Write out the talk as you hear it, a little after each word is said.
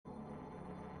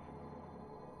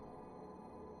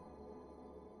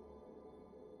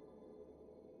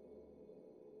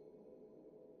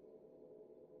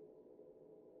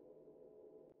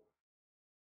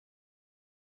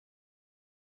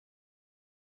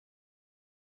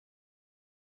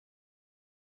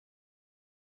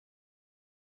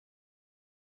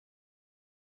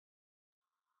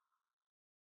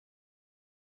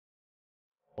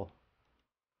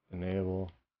Enable.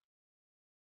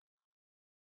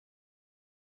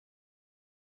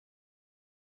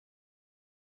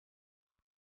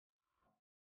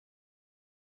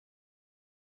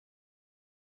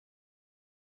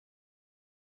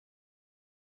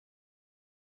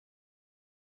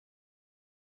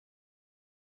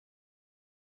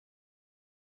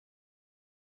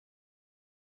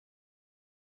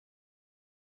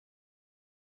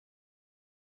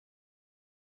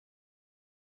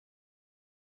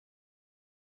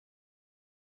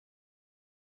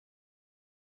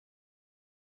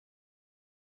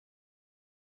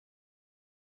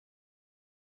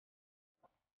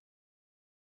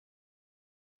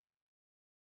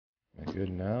 Am I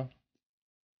good now?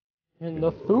 In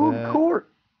the food court.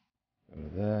 Go to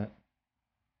that.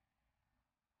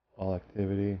 All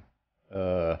activity.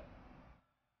 Hold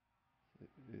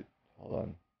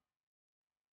on.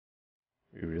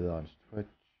 We relaunch Twitch.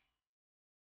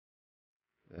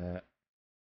 That.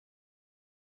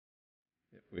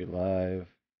 If we live.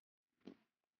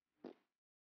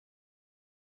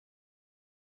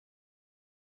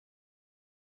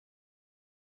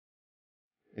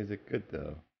 Is it good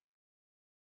though?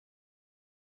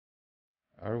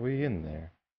 Are we in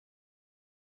there?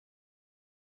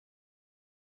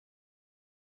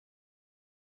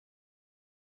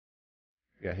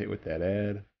 Got hit with that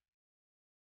ad.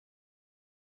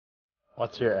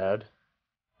 What's your ad?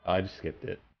 I just skipped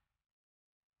it.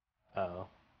 Oh.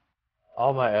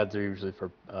 All my ads are usually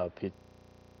for pizza.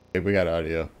 Okay, we got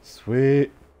audio.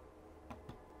 Sweet.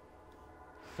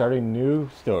 Starting new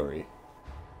story.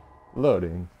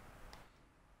 Loading.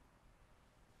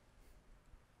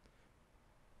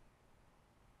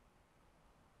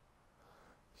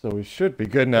 So we should be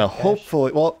good now.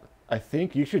 Hopefully. Well, I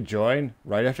think you should join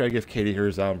right after I give Katie her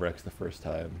Zombrex the first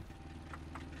time.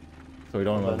 So we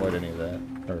don't avoid any of that.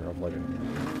 Or avoid any of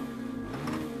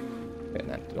that.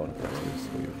 Yeah, don't avoid this.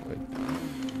 We avoid.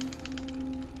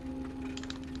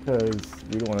 Because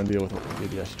we don't want to deal with what we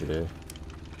did yesterday.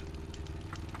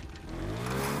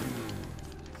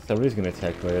 Somebody's gonna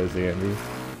attack my Andy.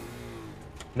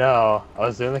 No, I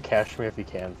was doing the catch me if you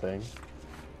can thing.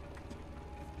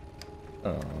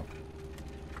 Oh.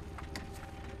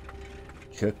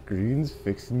 Chuck Greene's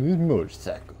fixing his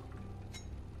motorcycle.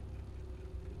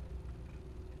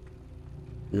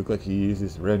 You look like he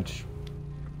uses wrench.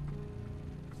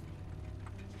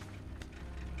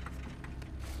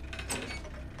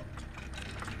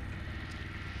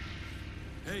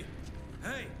 Hey!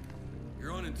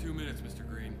 You're on in 2 minutes, Mr.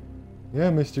 Greene.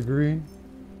 Yeah, Mr. Greene.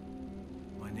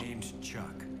 My name's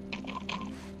Chuck.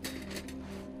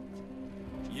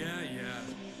 Yeah.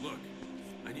 Look,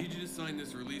 I need you to sign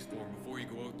this release form before you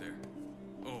go out there.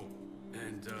 Oh,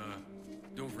 and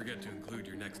don't forget to include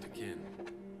your next of kin.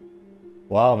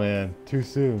 Wow, man. Too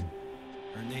soon.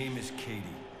 Her name is Katie.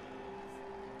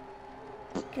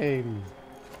 Katie.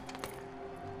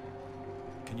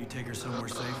 Can you take her somewhere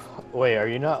safe? Wait, are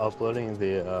you not uploading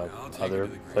the other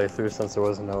playthrough since there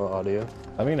was no audio?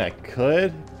 I mean, I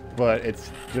could, but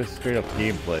it's just straight up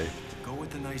gameplay. Go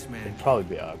with the nice man. It'd probably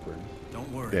be awkward. Don't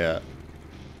worry. Yeah.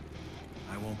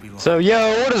 I won't be long. So,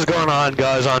 yo, what is going on,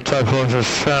 guys, on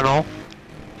Typhlosion's channel?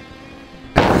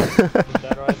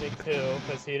 Dead Rising 2,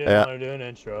 because he didn't want to do an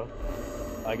intro.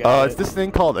 I got it's this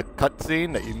thing called a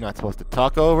cutscene that you're not supposed to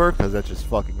talk over, because that's just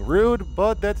fucking rude,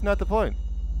 but that's not the point.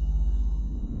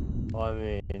 Well, I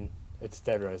mean, it's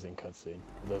Dead Rising cutscene.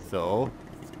 So,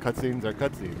 cutscenes are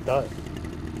cutscenes.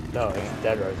 No, it's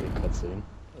Dead Rising cutscene.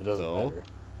 It doesn't matter.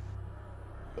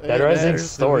 Dead It Rising's matters to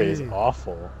story me. is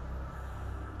awful.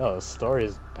 No, the story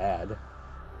is bad.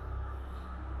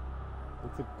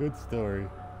 It's a good story.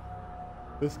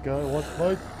 This guy wants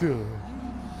my dude.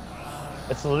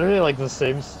 It's literally like the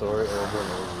same story over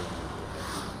and over.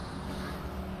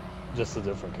 Just a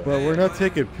different character. But we're not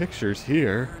taking pictures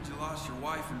here. I heard you lost your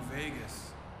wife in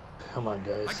Vegas. Come on,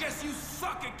 guys. I guess you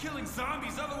suck at killing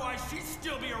zombies, otherwise she'd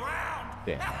still be around.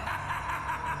 Damn.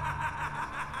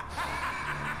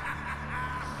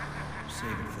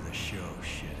 Save it for the show,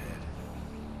 shithead.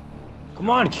 Come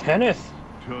on, Kenneth.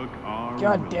 Took our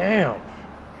God damn.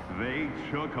 They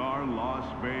took our Las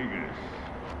Vegas.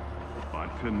 But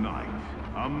tonight,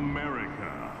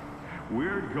 America,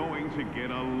 we're going to get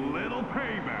a little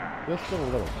payback. Just a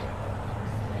little bit.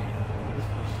 Just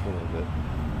a little bit.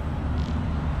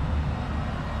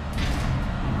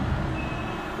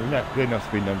 We're not good enough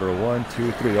to be number 1,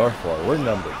 2, 3, or 4. We're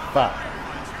number 5.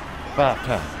 5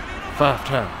 times. 5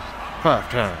 times. 5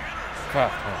 times.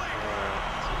 5 times.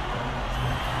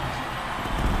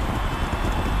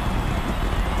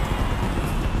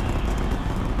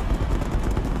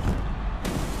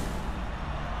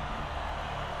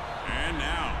 And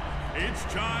now,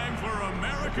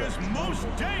 America's most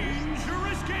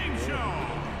dangerous game show.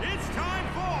 It's time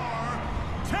for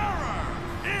Terror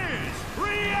is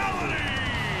Reality!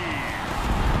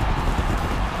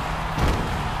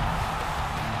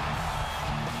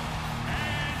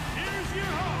 And here's your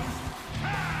host,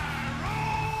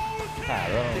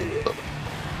 Tyrone!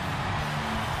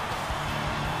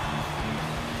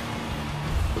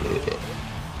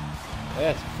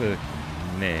 That's fucking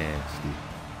nasty.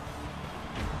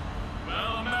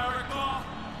 Well, America,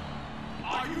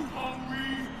 are you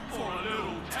hungry for a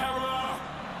little terror?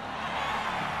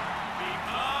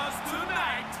 Because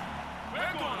tonight,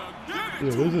 we're gonna give it Yeah,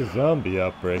 there's a zombie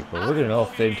outbreak, but we're gonna all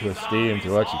fade to a stadium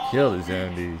to watch you kill the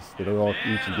zombies. That'll all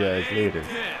eat you guys later.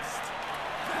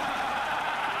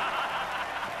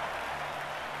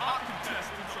 Our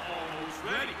contestants are almost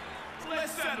ready, so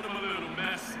let's send them a little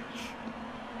message.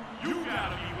 You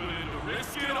gotta be willing to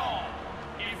risk it all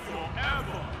if you're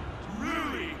ever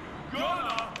really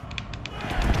gonna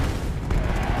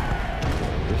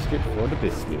Biscuit for the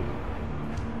biscuit.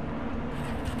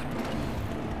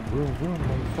 Vroom, vroom,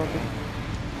 motherfucker.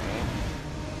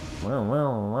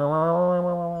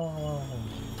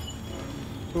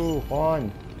 Go,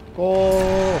 Juan.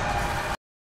 Go!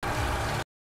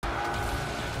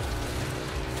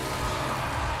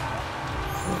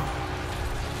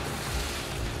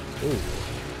 Ooh.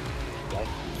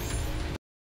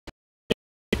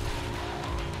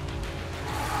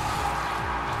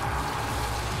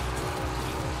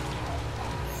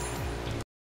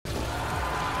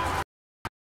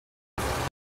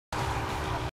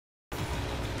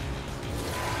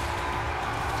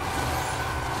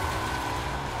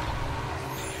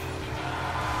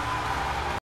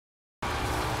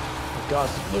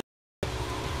 God.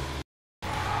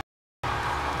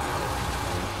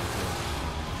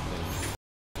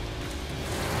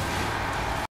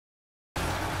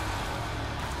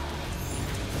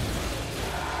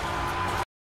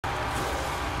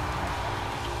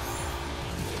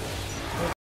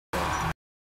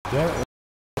 Damn it.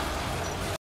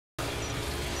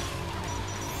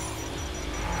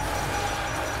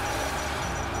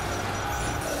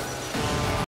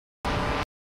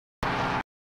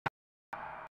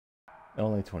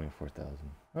 Only 24,000.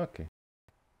 Okay.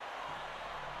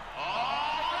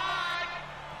 Alright,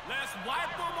 let's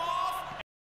wipe them off and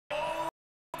go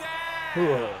down.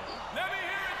 Whoa. Let me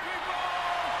hear it, people.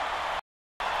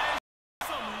 And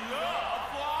some love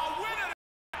for our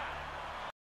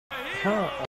winner.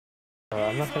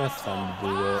 I'm not gonna stand to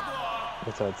do it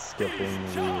without skipping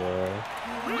the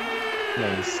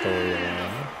main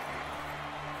storyline.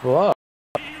 Whoa.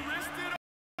 He risked it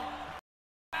all.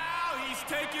 Now he's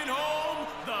taking home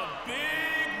the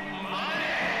big money.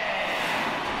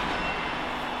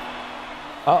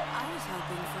 Oh, I was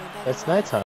hoping for a better it's life,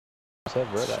 nighttime. I said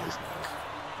red eyes now.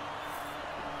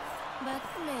 but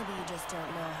maybe you just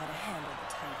don't know how to handle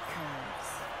the tight curves.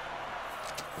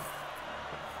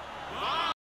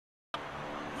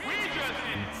 We just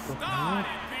getting started,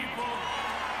 people.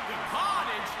 The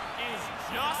carnage is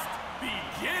just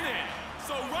beginning.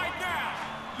 So right now,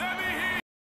 let me hear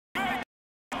you make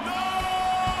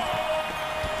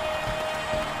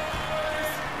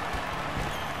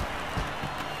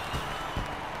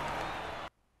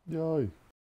noise. Yay.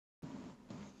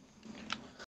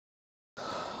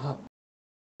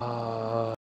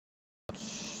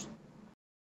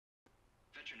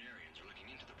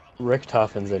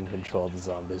 Richtofen's in control of the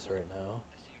zombies right now.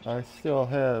 I still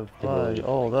have my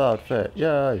old outfit.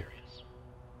 Yay.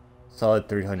 Solid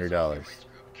 $300.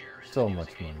 So much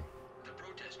money.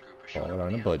 Falling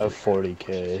on a Of budget.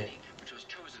 40K.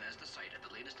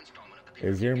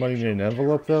 Is your money in an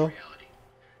envelope though?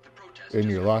 In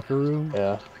your locker room?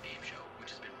 Yeah.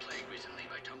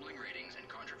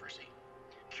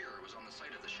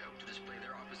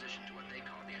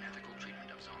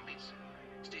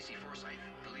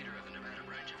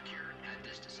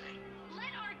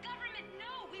 Let our government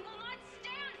know we will not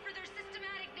stand for their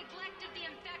systematic neglect of the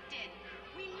infected.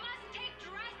 We must take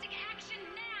drastic action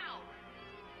now.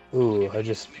 Ooh, I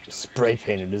just spray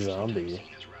painted a zombie.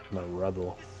 I'm a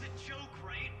rebel. This is a joke,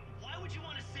 right? Why would you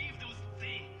want to save those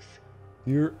things?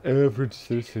 You're average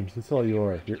citizens. That's all you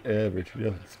are. You're average.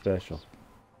 You're nothing special.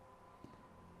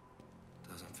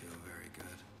 Doesn't feel very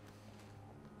good,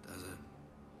 does it?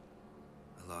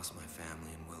 I lost my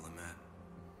family in Willamette.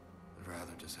 I'd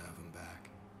rather just have them back.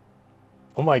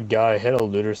 Oh my god, I hit a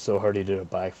looter so hard he did a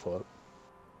backflip.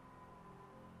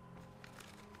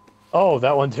 Oh,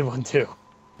 that one did one too.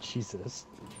 Jesus.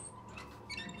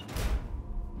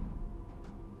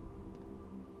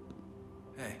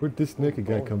 Hey, Where'd this naked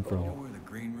guy come you know from? where the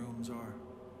green rooms are?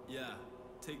 Yeah.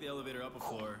 Take the elevator up a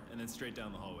floor and then straight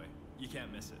down the hallway. You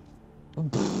can't miss it.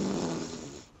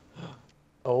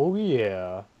 Oh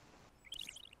yeah.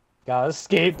 Got a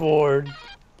skateboard.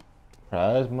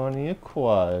 Prize money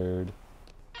acquired.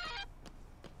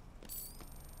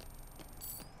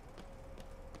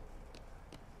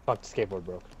 Fuck, the skateboard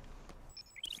broke.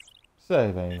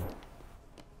 Saving.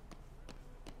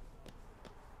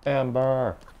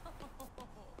 Amber.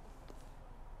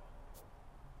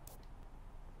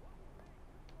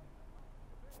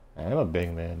 I'm a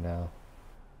big man now.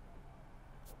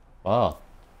 Wow.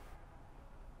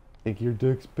 Think your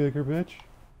dick's bigger, bitch?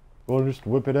 Wanna just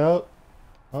whip it out?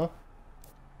 Huh?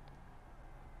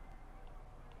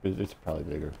 It's probably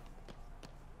bigger.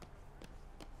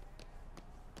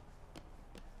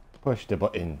 Push the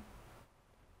button.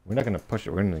 We're not gonna push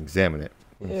it, we're gonna examine it.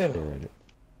 We're gonna stare at it.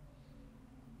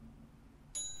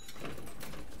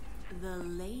 The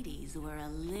ladies were a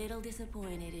little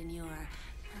disappointed in your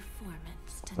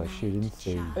performance tonight. But she didn't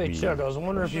say Chuck. Hey Chuck, I was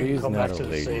wondering if you She's could come not back a to the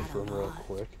lady. safe room real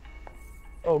quick.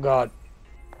 Oh god.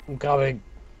 I'm coming.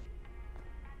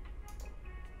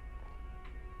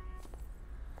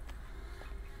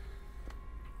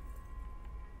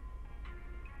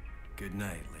 Good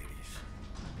night, ladies.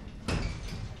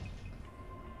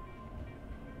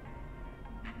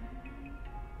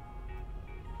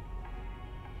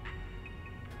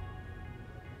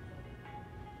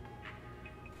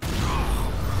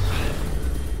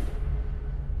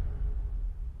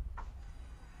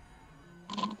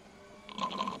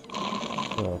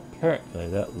 So apparently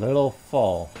that little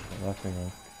fall left me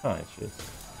unconscious.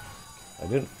 If I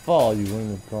didn't fall, you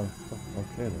wouldn't have gone.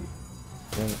 Okay then.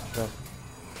 Damn it, Chuck.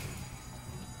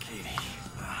 Katie.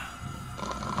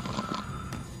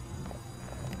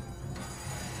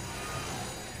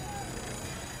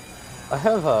 I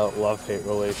have a love-hate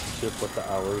relationship with the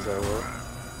hours I work.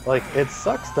 Like, it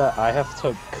sucks that I have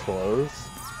to close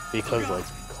because, like,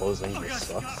 closing just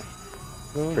sucks.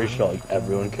 Pretty sure, like,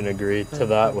 everyone can agree to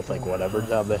that with, like, whatever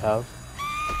job they have.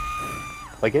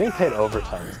 Like, getting paid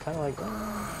overtime is kind of like...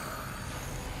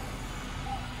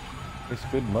 It's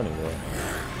good money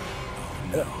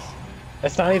though.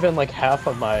 It's not even, like, half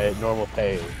of my normal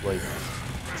pay. Like,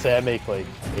 say I make, like,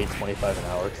 $8.25 an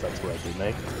hour, because that's what I do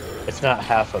make. It's not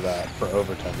half of that for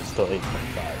overtime. It's still $8.25.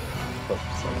 But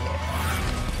it's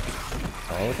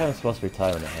like, Overtime is supposed to be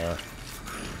time and a half.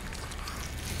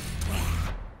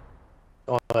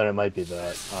 oh, then it might be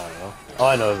that. I don't know. All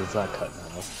I know is it's not cut in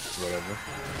half. Whatever.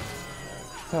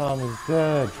 Tom is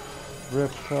dead.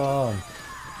 Rip Tom.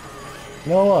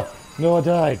 Noah! Noah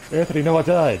died. Anthony, Noah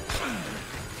died.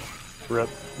 Rip.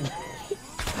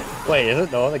 Wait,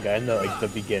 isn't Noah the guy in the, like, the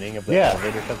beginning of the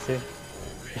elevator cutscene?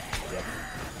 Yep.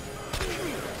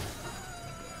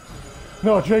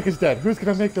 No, Drake is dead. Who's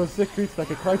gonna make those sick beats like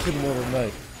a crunch in the middle of the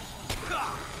night?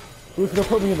 Who's gonna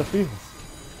put me in the fields?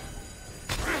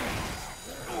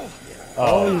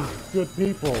 All these good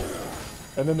people.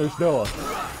 And then there's Noah.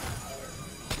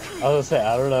 I was gonna say,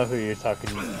 I don't know who you're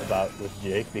talking about with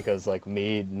Jake, because, like,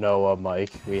 me, Noah,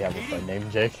 Mike, we have a friend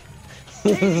named Jake.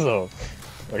 So,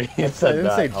 when you said I didn't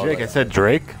that, say I was Jake, like, I said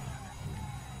Drake.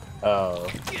 oh.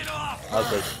 I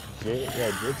was like, Jake,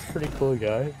 yeah, Jake's a pretty cool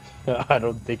guy. I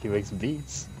don't think he makes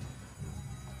beats.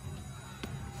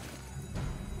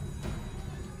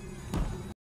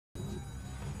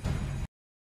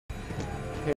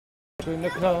 In the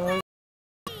car.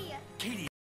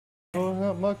 Oh,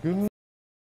 not my good.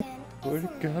 Where to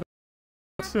got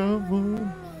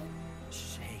someone?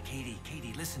 Shh, hey,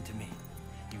 Katie, listen to me.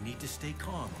 You need to stay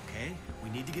calm, okay? We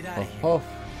need to get out of here. Huff.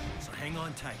 So hang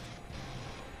on tight.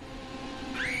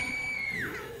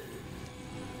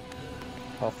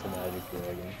 Puff the magic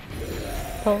dragon.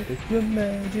 Puff the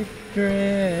magic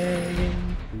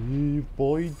dragon. Leave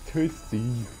boy to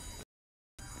see.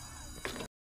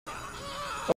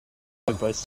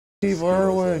 By Steve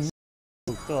Irwin.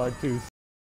 Oh God, dude.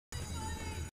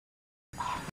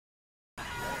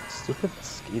 Stupid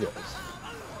mosquitoes.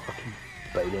 Fucking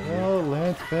biting me. Oh,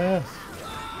 Lance Bass.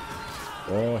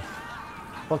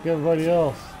 Fuck everybody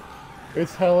else.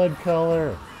 It's Helen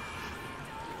Keller.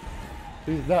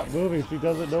 She's not moving. She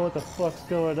doesn't know what the fuck's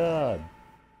going on.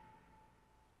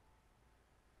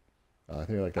 I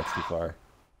think like that's too far.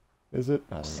 Is it?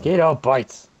 I don't know. Mosquito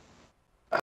bites.